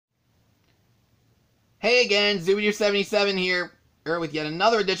Hey again, Zubidu77 here with yet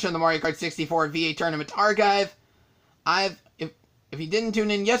another edition of the Mario Kart 64 VA Tournament Archive. If you didn't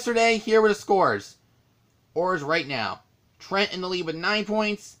tune in yesterday, here were the scores. Scores right now. Trent in the lead with 9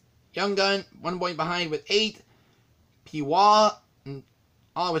 points. Young Gun 1 point behind with 8. Piwa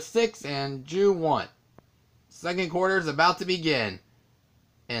all with 6, and Ju 1. Second quarter is about to begin.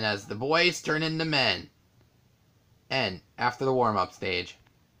 And as the boys turn into men. And after the warm-up stage.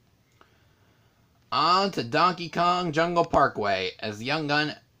 On to Donkey Kong Jungle Parkway as Young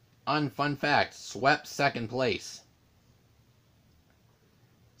Gun, fun fact, swept second place.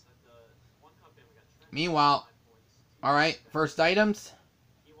 Meanwhile, alright, first items.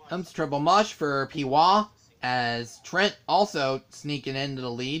 Triple mush for Piwa as Trent also sneaking into the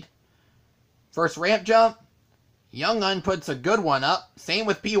lead. First ramp jump. Young Gun puts a good one up. Same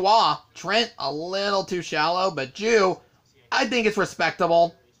with Piwa. Trent a little too shallow, but Ju, I think it's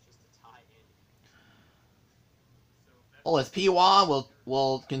respectable. Well, as Piwa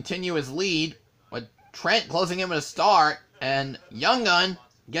will continue his lead, with Trent closing in with a start, and Young Gun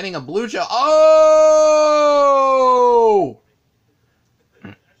getting a blue shell. Oh!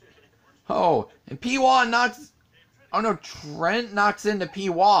 Oh, and Piwa knocks... Oh no, Trent knocks into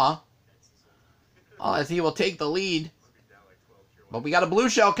Piwa. Oh, as he will take the lead. But we got a blue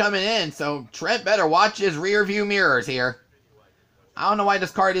shell coming in, so Trent better watch his rear view mirrors here. I don't know why this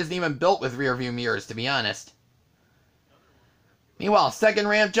card isn't even built with rear view mirrors, to be honest. Meanwhile, second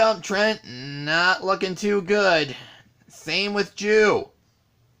ramp jump, Trent not looking too good. Same with Ju.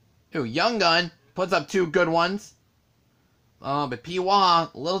 Ooh, Young Gun puts up 2 good ones. Oh, but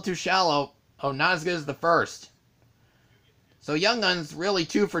Piwa, a little too shallow. Oh, not as good as the first. So Young Gun's really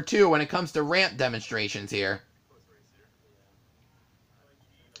 2 for 2 when it comes to ramp demonstrations here.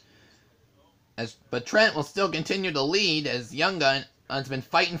 But Trent will still continue to lead as Young Gun has been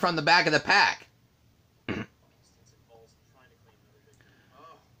fighting from the back of the pack.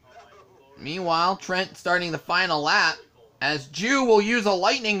 Meanwhile, Trent starting the final lap as Ju will use a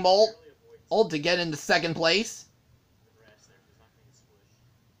lightning bolt to get into second place.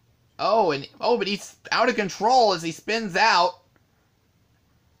 But he's out of control as he spins out.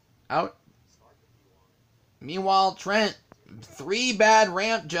 Meanwhile, Trent, 3 bad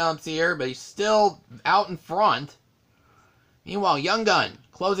ramp jumps here, but he's still out in front. Meanwhile, Young Gun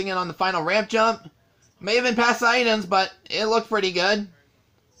closing in on the final ramp jump. May have been past items, but it looked pretty good.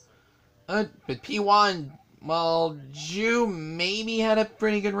 But P1, well, Ju maybe had a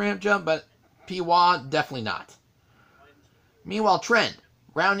pretty good ramp jump, but Piwa definitely not. Meanwhile, Trent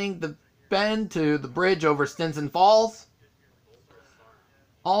rounding the bend to the bridge over Stinson Falls.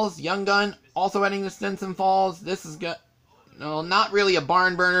 Young Gun also heading to Stinson Falls. This is good. No, not really a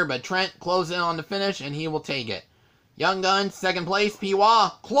barn burner, but Trent closing in on the finish, and he will take it. Young Gun, second place.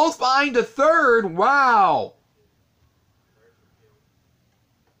 Piwa close behind to third. Wow.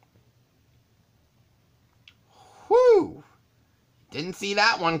 Whew! Didn't see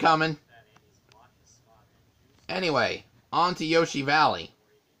that one coming. Anyway, on to Yoshi Valley.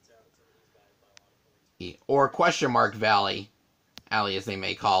 Or question mark Valley, as they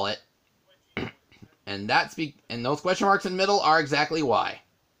may call it. And those question marks in the middle are exactly why.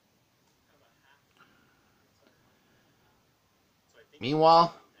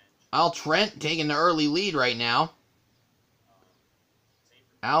 Meanwhile, Trent taking the early lead right now.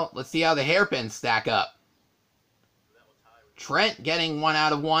 Let's see how the hairpins stack up. Trent getting 1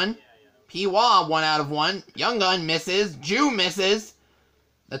 out of 1. Piwa 1 out of 1. Young Gun misses. Ju misses.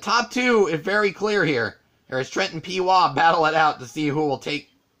 The top 2 is very clear here. As Trent and Piwa battle it out to see who will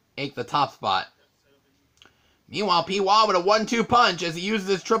take the top spot. Meanwhile, Piwa with a 1-2 punch as he uses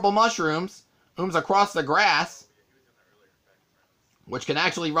his triple mushrooms across the grass, which can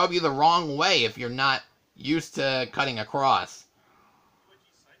actually rub you the wrong way if you're not used to cutting across.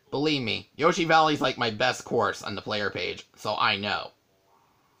 Believe me, Yoshi Valley's like my best course on the player page, so I know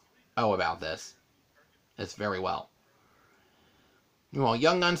about this. It's very well. Well,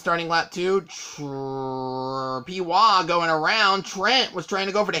 Young Gun starting lap 2. Piwa going around. Trent was trying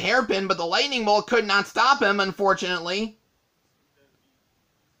to go for the hairpin, but the lightning bolt could not stop him, unfortunately.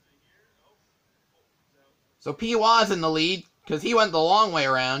 So Piwa's in the lead, because he went the long way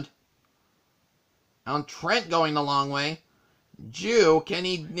around. Now Trent going the long way. Ju, can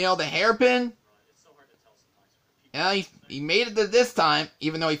he nail the hairpin? Yeah, he made it this time,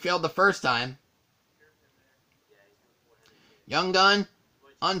 even though he failed the first time. Young Gun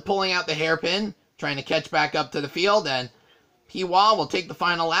unpulling out the hairpin, trying to catch back up to the field, and Piwa will take the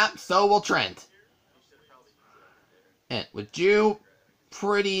final lap, so will Trent. And with Ju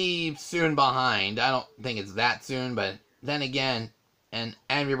pretty soon behind. I don't think it's that soon, but then again, and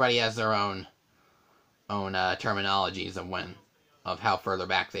everybody has their own own terminologies of how further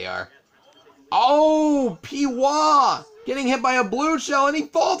back they are. Oh, Piwa getting hit by a blue shell, and he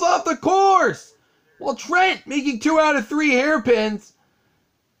falls off the course. Well, Trent making 2 out of 3 hairpins,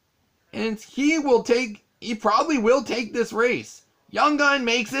 and he probably will take this race. Young Gun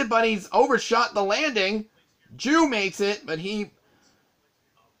makes it, but he's overshot the landing. Jew makes it, but he'll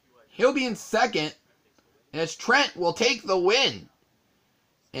be in second, as Trent will take the win.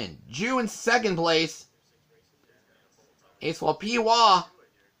 And Jew in second place. Acewell Piwa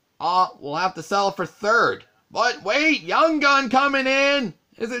will have to settle for third. But wait, Young Gun coming in.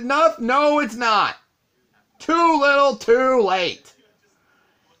 Is it enough? No, it's not. Too little, too late.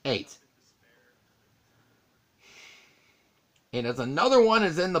 8. And as another one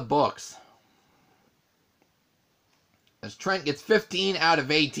is in the books, as Trent gets 15 out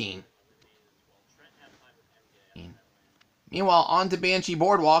of 18. Meanwhile, on to Banshee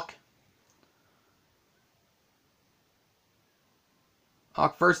Boardwalk.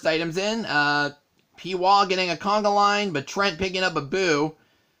 First items in. P-Wall getting a conga line, but Trent picking up a boo.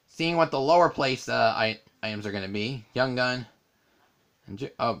 Seeing what the lower place items are going to be. Young Gun.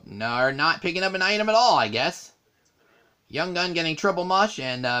 Oh, no, not picking up an item at all, I guess. Young Gun getting triple mush,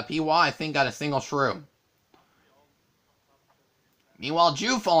 and P-Wall, I think, got a single shrew. Meanwhile,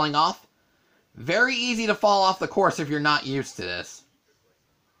 Jew falling off. Very easy to fall off the course if you're not used to this.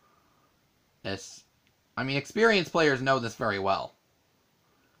 Experienced players know this very well.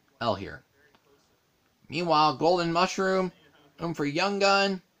 L here. Meanwhile, Golden Mushroom for Young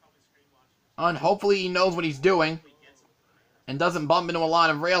Gun. And hopefully he knows what he's doing. And doesn't bump into a lot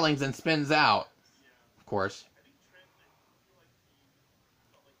of railings and spins out. Of course.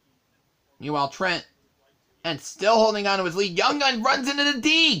 Meanwhile, Trent. And still holding on to his lead. Young Gun runs into the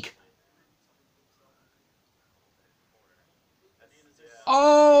Deke.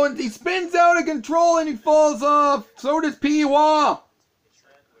 Oh, and he spins out of control and he falls off. So does P-Wah.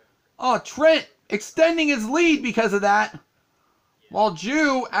 Oh, Trent extending his lead because of that. While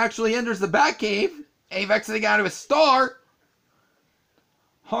Jew actually enters the back cave. Avexing out of his star.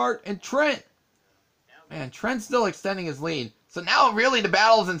 Hart and Trent. Man, Trent's still extending his lead. So now really the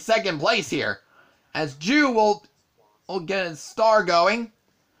battle's in second place here. As Jew will get his star going.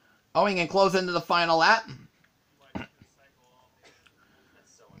 Owing and close into the final lap.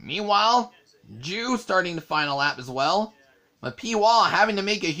 Meanwhile, Jew starting the final lap as well. But P-Wall having to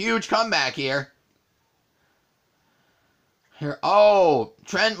make a huge comeback here. Oh,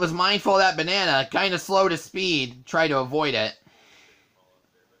 Trent was mindful of that banana. Kind of slowed his speed. Tried to avoid it.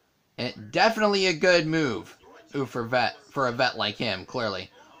 Definitely a good move. For a vet like him, clearly.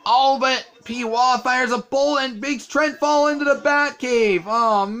 Oh, but P-Wall fires a bolt and makes Trent fall into the bat cave.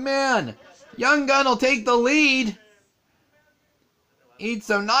 Oh, man. Young Gun will take the lead.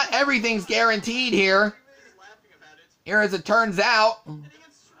 So not everything's guaranteed here. Here as it turns out.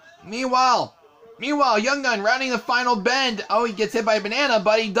 Meanwhile, Young Gun rounding the final bend. Oh, he gets hit by a banana,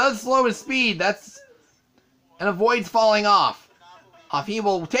 but he does slow his speed. And avoids falling off. He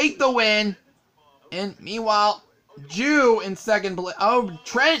will take the win. And meanwhile, Jew in second place. Oh,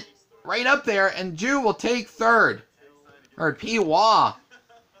 Trent right up there, and Jew will take third. Or P-Wah.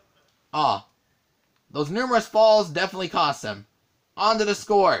 Oh, those numerous falls definitely cost him. On to the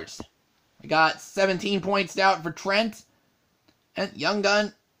scores. I got 17 points out for Trent. And Young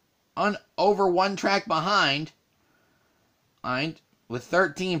Gun over one track behind. With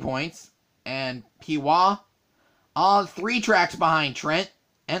 13 points. And P-Wah 3 tracks behind Trent.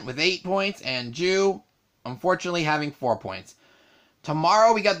 And with 8 points. And Jew, unfortunately, having 4 points.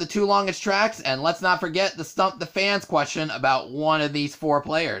 Tomorrow we got the 2 longest tracks. And let's not forget the Stump the Fans question about one of these 4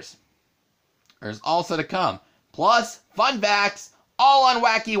 players. There's also to come. Plus, fun facts. All on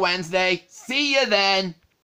Wacky Wednesday. See you then.